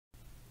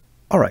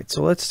All right,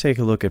 so let's take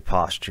a look at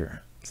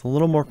posture. It's a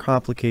little more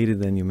complicated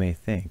than you may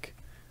think.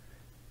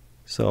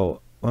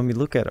 So when we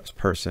look at a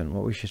person,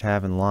 what we should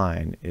have in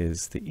line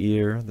is the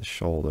ear, the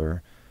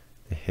shoulder,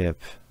 the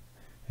hip,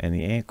 and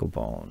the ankle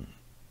bone.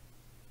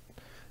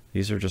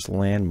 These are just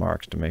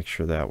landmarks to make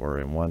sure that we're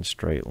in one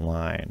straight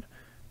line.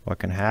 What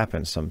can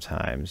happen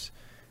sometimes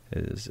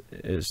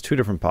is two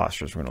different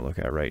postures we're going to look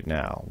at right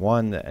now.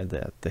 One,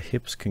 that the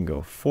hips can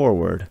go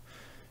forward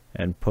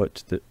and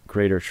put the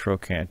greater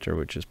trochanter,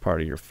 which is part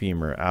of your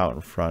femur, out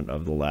in front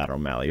of the lateral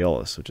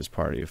malleolus, which is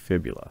part of your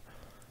fibula.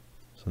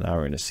 So now we're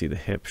going to see the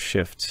hip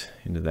shift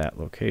into that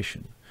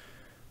location.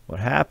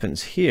 What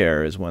happens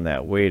here is when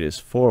that weight is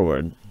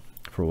forward,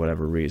 for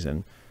whatever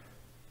reason,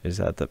 is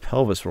that the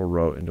pelvis will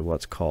rotate into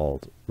what's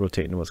called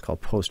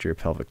posterior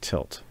pelvic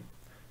tilt.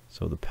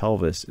 So the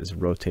pelvis is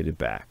rotated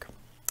back,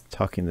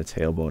 tucking the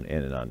tailbone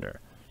in and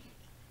under.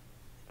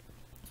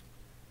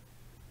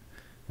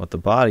 What the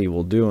body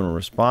will do in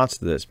response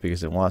to this,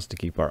 because it wants to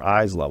keep our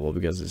eyes level,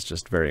 because it's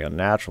just very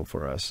unnatural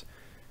for us,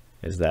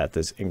 is that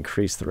this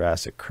increased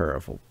thoracic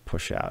curve will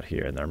push out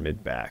here in our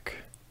mid-back.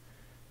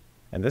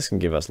 And this can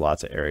give us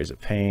lots of areas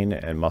of pain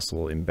and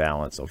muscle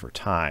imbalance over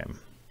time.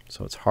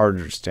 So it's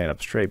harder to stand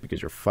up straight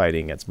because you're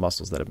fighting against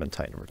muscles that have been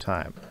tightened over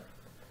time.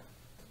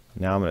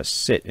 Now I'm going to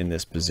sit in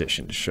this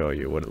position to show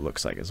you what it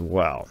looks like as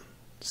well.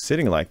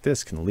 Sitting like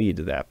this can lead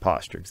to that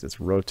posture because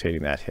it's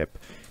rotating that hip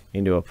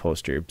into a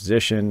posterior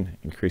position,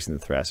 increasing the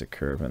thoracic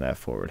curve and that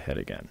forward head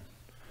again.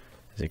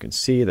 As you can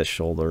see, the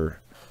shoulder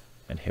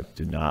and hip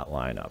do not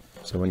line up.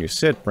 So when you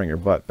sit, bring your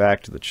butt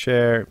back to the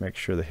chair, make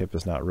sure the hip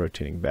is not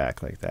rotating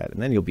back like that,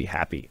 and then you'll be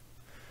happy.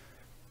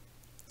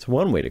 So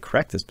one way to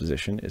correct this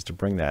position is to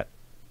bring that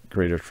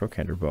greater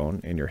trochanter bone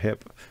in your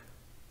hip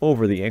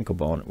over the ankle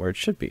bone where it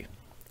should be,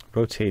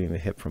 rotating the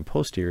hip from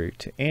posterior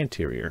to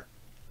anterior.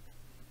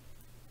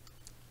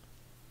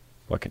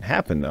 What can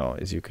happen, though,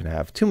 is you can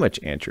have too much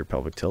anterior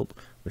pelvic tilt,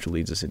 which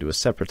leads us into a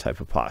separate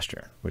type of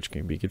posture, which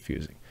can be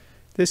confusing.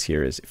 This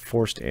here is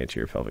forced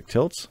anterior pelvic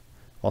tilts,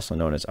 also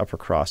known as upper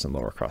cross and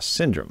lower cross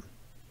syndrome.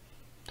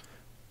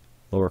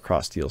 Lower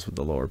cross deals with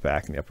the lower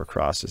back, and the upper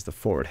cross is the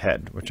forward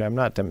head, which I'm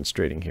not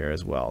demonstrating here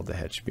as well. The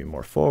head should be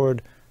more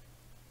forward,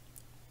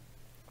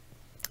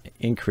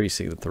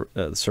 increasing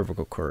the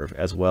cervical curve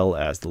as well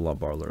as the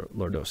lumbar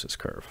lordosis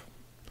curve.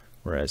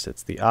 Whereas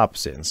it's the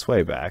opposite in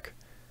sway back.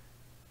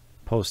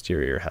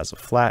 Posterior has a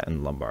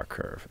flattened lumbar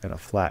curve and a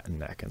flattened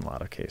neck in a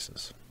lot of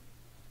cases.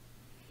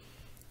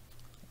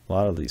 A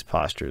lot of these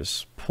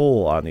postures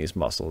pull on these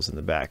muscles in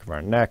the back of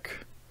our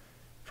neck,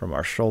 from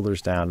our shoulders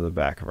down to the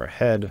back of our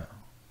head,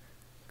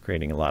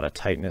 creating a lot of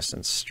tightness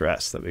and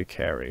stress that we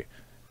carry.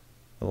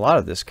 A lot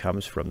of this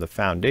comes from the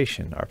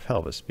foundation, our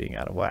pelvis, being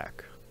out of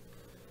whack.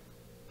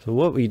 So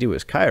what we do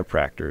as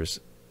chiropractors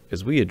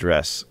is we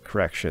address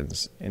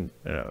corrections in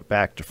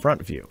back to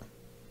front view,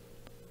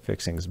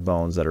 fixing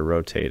bones that are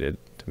rotated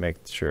to make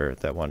sure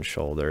that one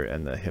shoulder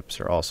and the hips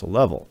are also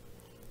level,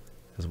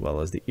 as well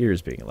as the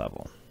ears being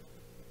level.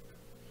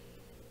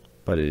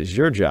 But it is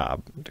your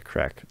job to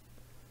correct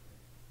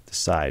the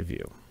side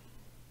view.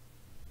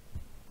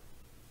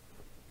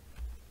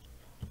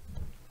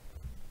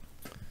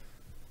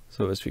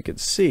 So as we can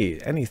see,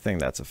 anything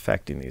that's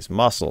affecting these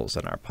muscles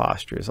and our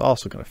posture is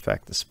also going to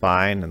affect the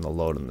spine and the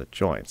load in the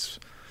joints.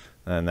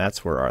 And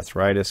that's where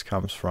arthritis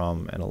comes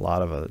from and a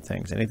lot of other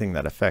things. Anything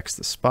that affects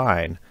the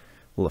spine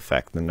will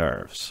affect the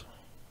nerves.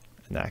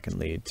 And that can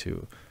lead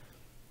to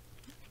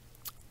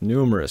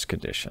numerous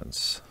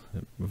conditions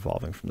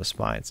evolving from the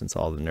spine, since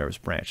all the nerves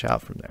branch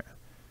out from there.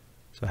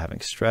 So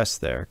having stress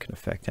there can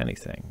affect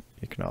anything.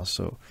 It can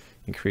also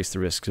increase the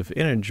risks of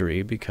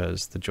injury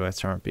because the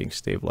joints aren't being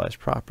stabilized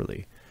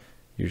properly.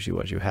 Usually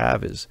what you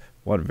have is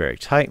one very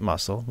tight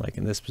muscle, like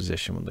in this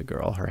position with the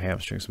girl, her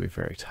hamstrings will be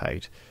very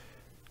tight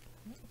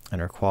and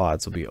her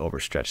quads will be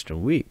overstretched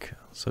and weak,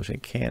 so she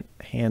can't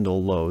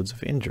handle loads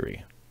of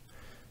injury.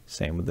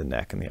 Same with the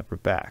neck and the upper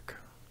back.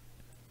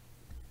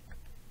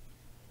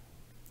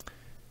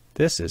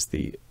 This is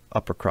the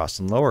upper cross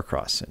and lower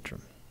cross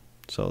syndrome.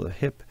 So the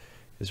hip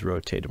is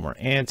rotated more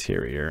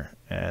anterior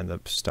and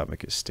the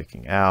stomach is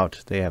sticking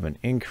out. They have an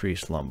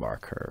increased lumbar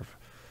curve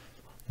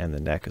and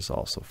the neck is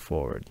also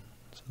forward.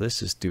 So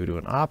this is due to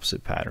an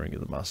opposite patterning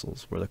of the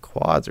muscles where the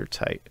quads are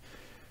tight,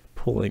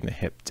 pulling the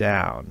hip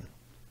down,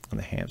 and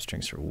the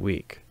hamstrings are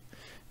weak.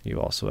 You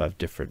also have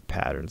different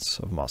patterns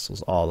of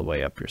muscles all the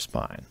way up your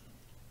spine.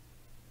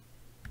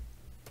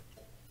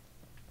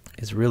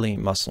 It's really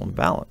muscle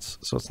imbalance.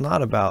 So it's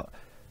not about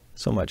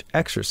so much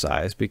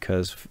exercise,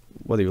 because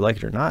whether you like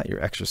it or not,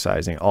 you're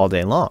exercising all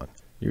day long.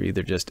 You're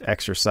either just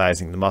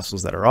exercising the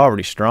muscles that are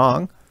already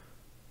strong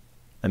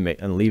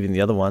and leaving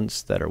the other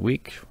ones that are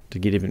weak to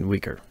get even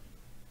weaker.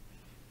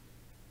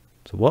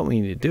 So what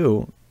we need to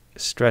do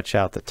is stretch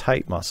out the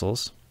tight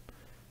muscles,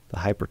 the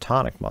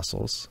hypertonic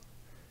muscles,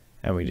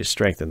 and we just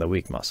strengthen the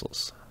weak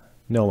muscles.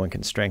 No one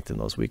can strengthen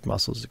those weak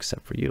muscles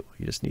except for you.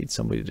 You just need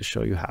somebody to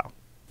show you how.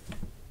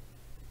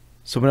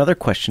 So another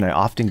question I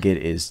often get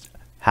is,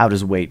 how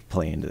does weight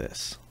play into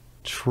this?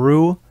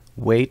 True,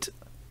 weight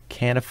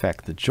can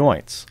affect the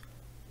joints,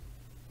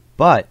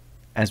 But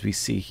as we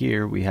see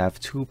here, we have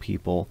two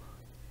people,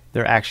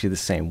 they're actually the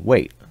same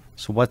weight.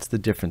 So what's the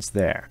difference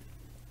there?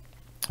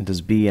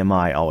 Does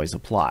BMI always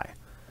apply?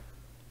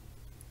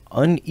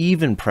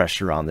 Uneven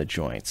pressure on the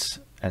joints,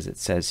 as it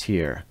says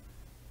here,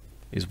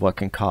 is what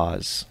can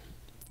cause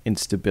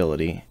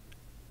instability,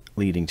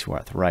 leading to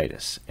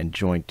arthritis and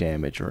joint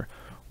damage,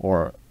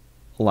 or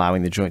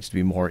allowing the joints to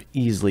be more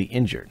easily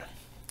injured.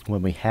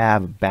 When we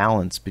have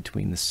balance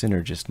between the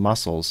synergist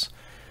muscles,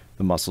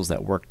 the muscles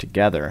that work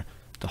together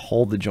to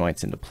hold the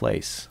joints into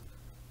place,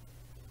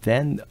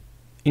 then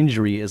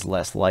injury is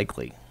less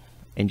likely,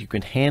 and you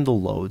can handle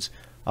loads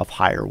of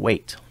higher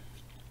weight.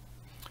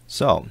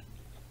 So,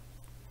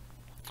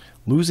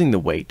 losing the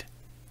weight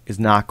is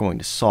not going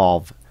to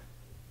solve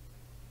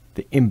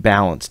the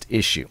imbalanced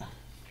issue.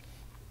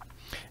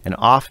 And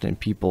often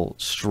people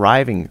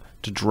striving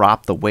to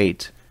drop the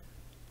weight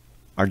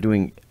are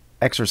doing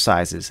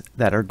exercises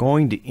that are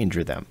going to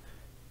injure them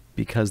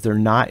because they're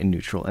not in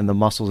neutral and the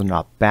muscles are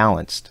not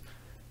balanced.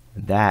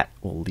 That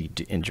will lead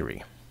to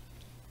injury.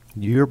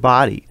 Your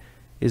body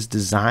is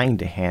designed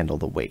to handle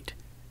the weight.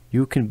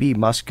 You can be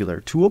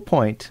muscular to a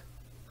point,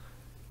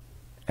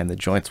 and the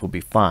joints will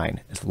be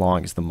fine as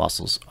long as the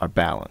muscles are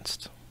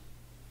balanced.